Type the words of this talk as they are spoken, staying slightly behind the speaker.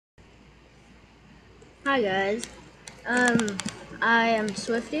Hi guys, I am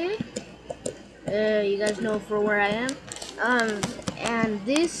Swifty. You guys know for where I am. Um, and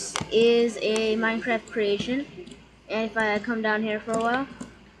this is a Minecraft creation. And if I come down here for a while,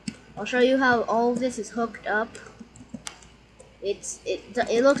 I'll show you how all of this is hooked up.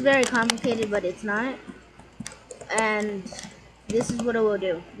 It looks very complicated, but it's not. And this is what it will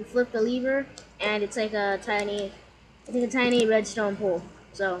do. You flip the lever, and it's like a tiny redstone pole.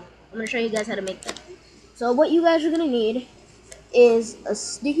 So I'm gonna show you guys how to make that. So what you guys are gonna need is a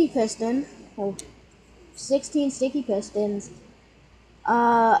sticky piston, oh, 16 sticky pistons,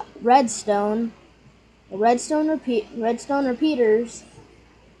 redstone, redstone repeaters,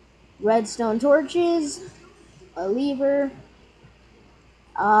 redstone torches, a lever.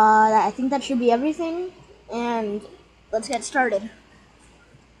 I think that should be everything, and let's get started.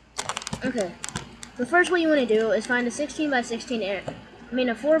 Okay, so first what you want to do is find a 16 by 16 area. I mean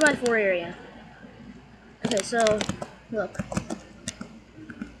a 4 by 4 area. Okay, so look,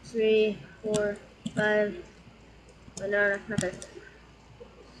 3, 4, 5. No, not that.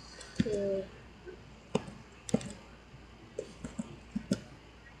 2.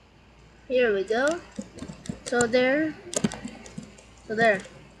 Here we go. So there. So there.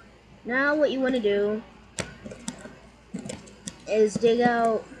 Now what you want to do is dig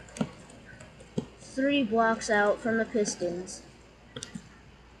out 3 blocks out from the pistons.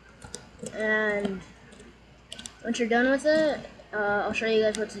 And once you're done with it, I'll show you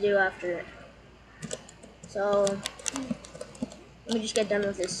guys what to do after it. So let me just get done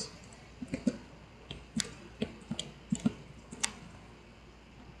with this.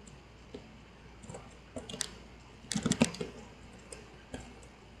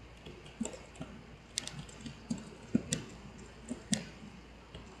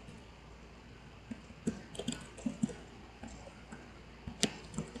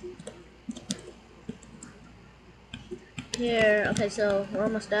 Here, okay, so we're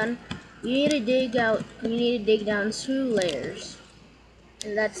almost done. You need to dig down 2 layers.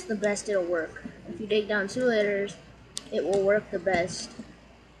 And that's the best it'll work. If you dig down 2 layers, it will work the best.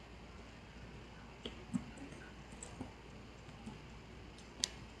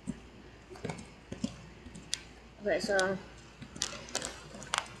 Okay, so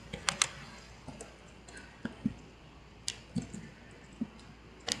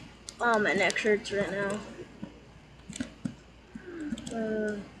oh, my neck hurts right now.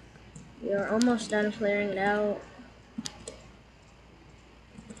 We are almost done clearing it out.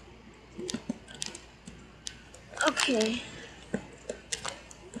 Okay.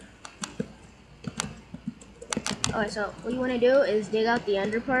 Alright, so what you want to do is dig out the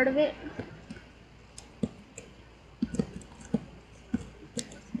under part of it.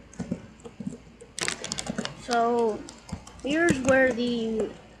 So here's where the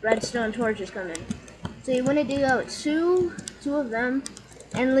redstone torches come in. So you want to dig out two of them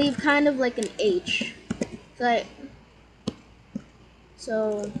and leave kind of like an H. So,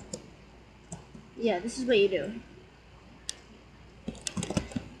 so yeah, this is what you do.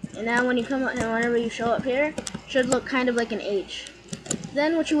 And now when you come up, and whenever you show up here, it should look kind of like an H.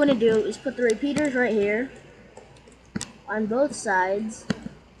 Then what you want to do is put the repeaters right here on both sides.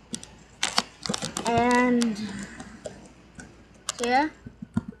 And so yeah.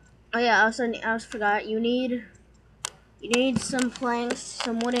 Oh yeah, I also forgot, you need some planks,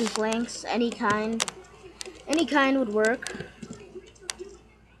 some wooden planks, any kind. Any kind would work.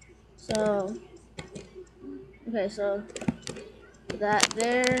 So okay, so that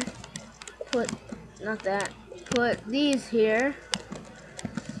there, put these here.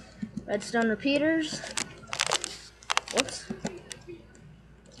 Redstone repeaters. Whoops.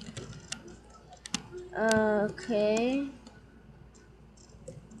 Okay.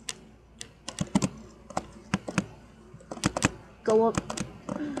 Go up.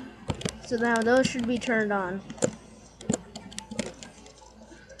 So now those should be turned on.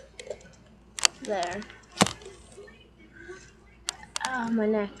 There. Oh, my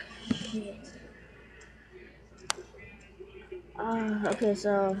neck. Shit. Okay,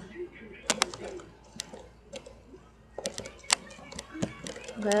 so.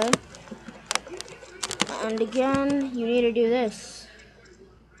 Okay. And again, you need to do this.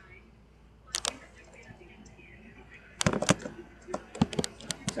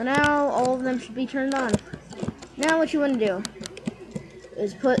 So now all of them should be turned on. Now what you want to do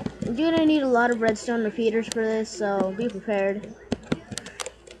is you're gonna need a lot of redstone repeaters for this, so be prepared.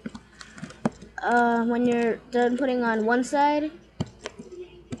 When you're done putting on one side,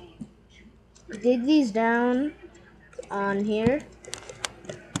 dig these down on here,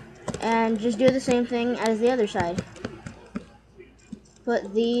 and just do the same thing as the other side.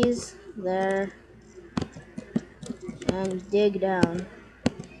 Put these there, and dig down.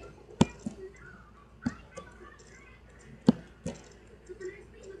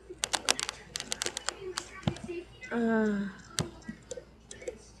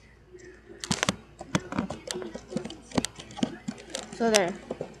 So there.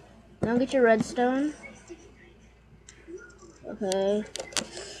 Now get your redstone. Okay.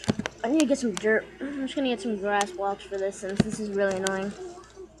 I need to get some dirt. I'm just gonna get some grass blocks for this since this is really annoying.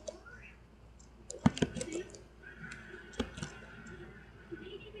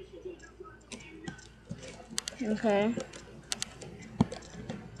 Okay.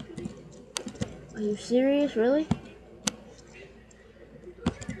 Are you serious? Really?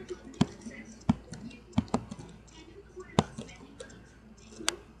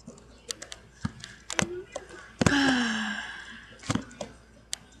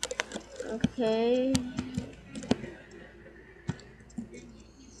 Okay.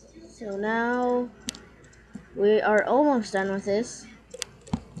 So now we are almost done with this.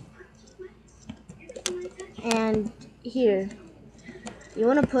 And here, you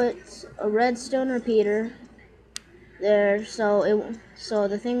want to put a redstone repeater there so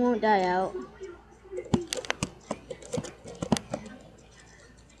the thing won't die out.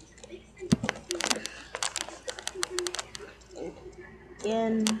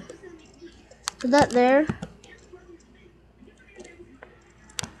 And put that there.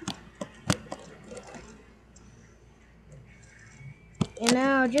 And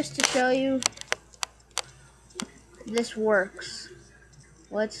now just to show you this works.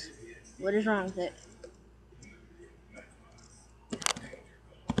 What is wrong with it?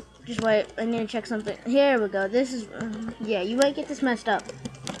 Just wait, I need to check something. Here we go. This is yeah, you might get this messed up.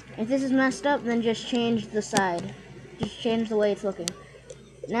 If this is messed up, then just change the side. Just change the way it's looking.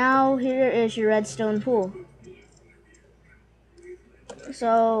 Now here is your redstone pool.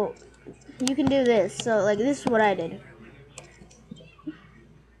 So you can do this. So like this is what I did.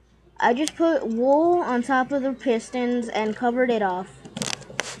 I just put wool on top of the pistons and covered it off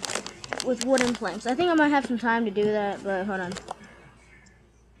with wooden planks. I think I might have some time to do that, but hold on.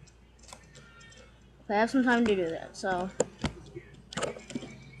 I have some time to do that, so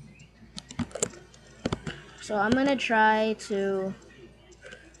I'm gonna try to.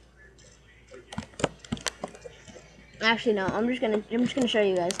 Actually, no. I'm just gonna show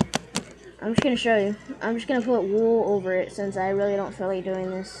you guys. I'm just gonna show you. I'm just gonna put wool over it since I really don't feel like doing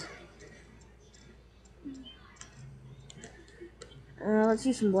this. Let's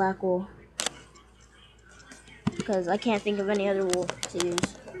use some black wool because I can't think of any other wool to use.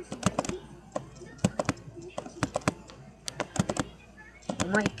 Oh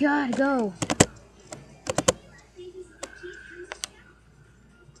my God, go!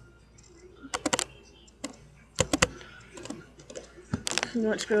 You know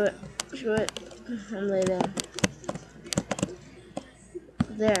what? Screw it. Screw it. I'm lay down.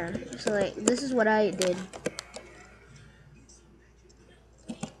 There. So like, this is what I did.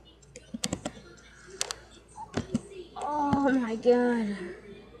 Oh my God.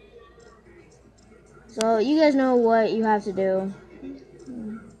 So you guys know what you have to do.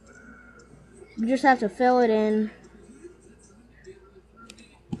 You just have to fill it in.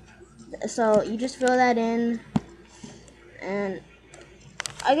 So you just fill that in, and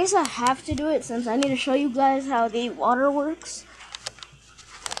I guess I have to do it since I need to show you guys how the water works.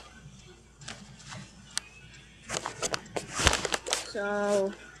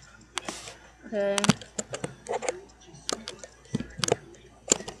 So, okay.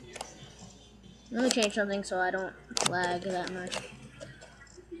 Let me change something so I don't lag that much.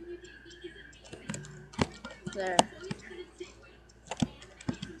 There.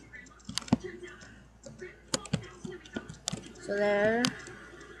 So there.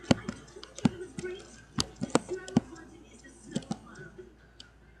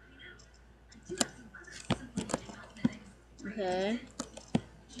 Okay.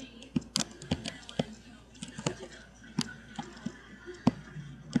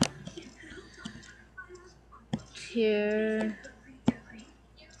 Here.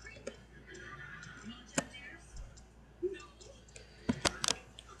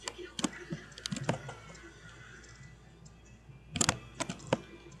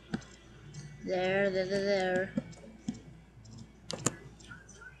 There.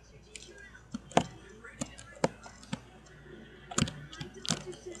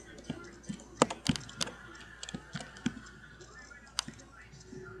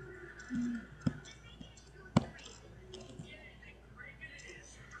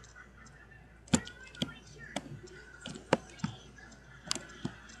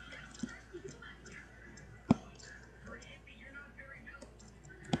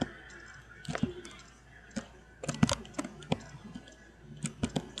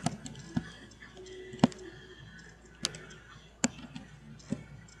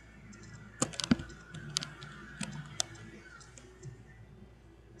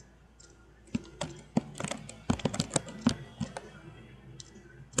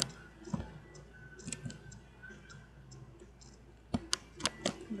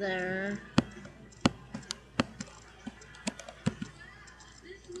 There.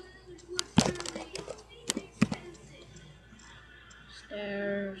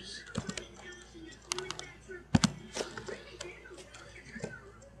 Stairs.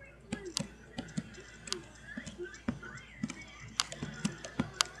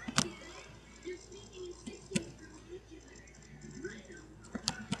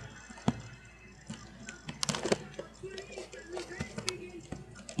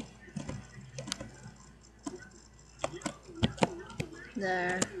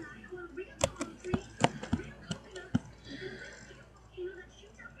 There.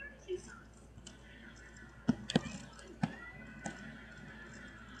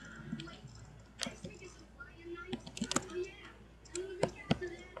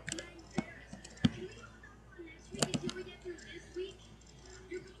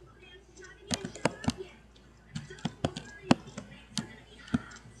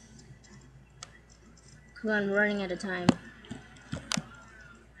 Come on, we're running out of time.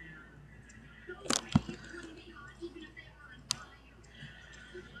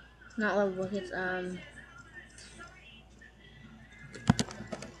 Not level buckets,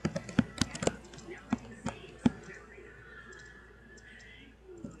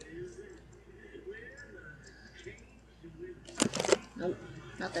 nope,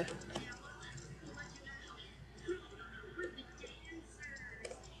 not there.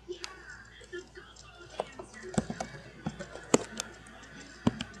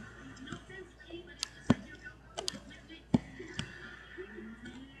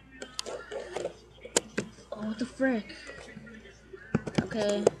 Oh, what the frick?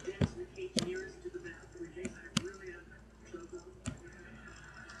 Okay.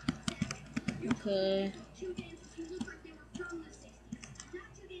 Okay.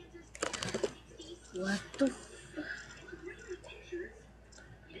 What the f-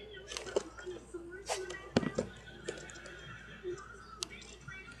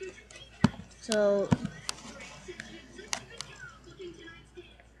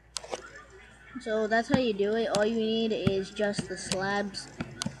 So, that's how you do it. All you need is just the slabs.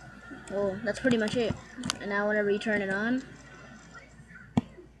 Well, that's pretty much it. And now whenever you turn it on,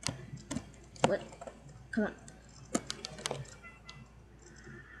 what? Come on.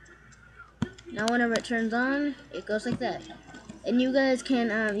 Now whenever it turns on, it goes like that. And you guys can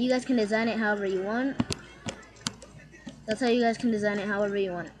design it however you want. That's how you guys can design it however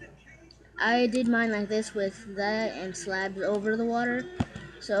you want. I did mine like this with that and slabs over the water.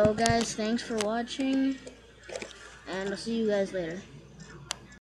 So guys, thanks for watching, and I'll see you guys later.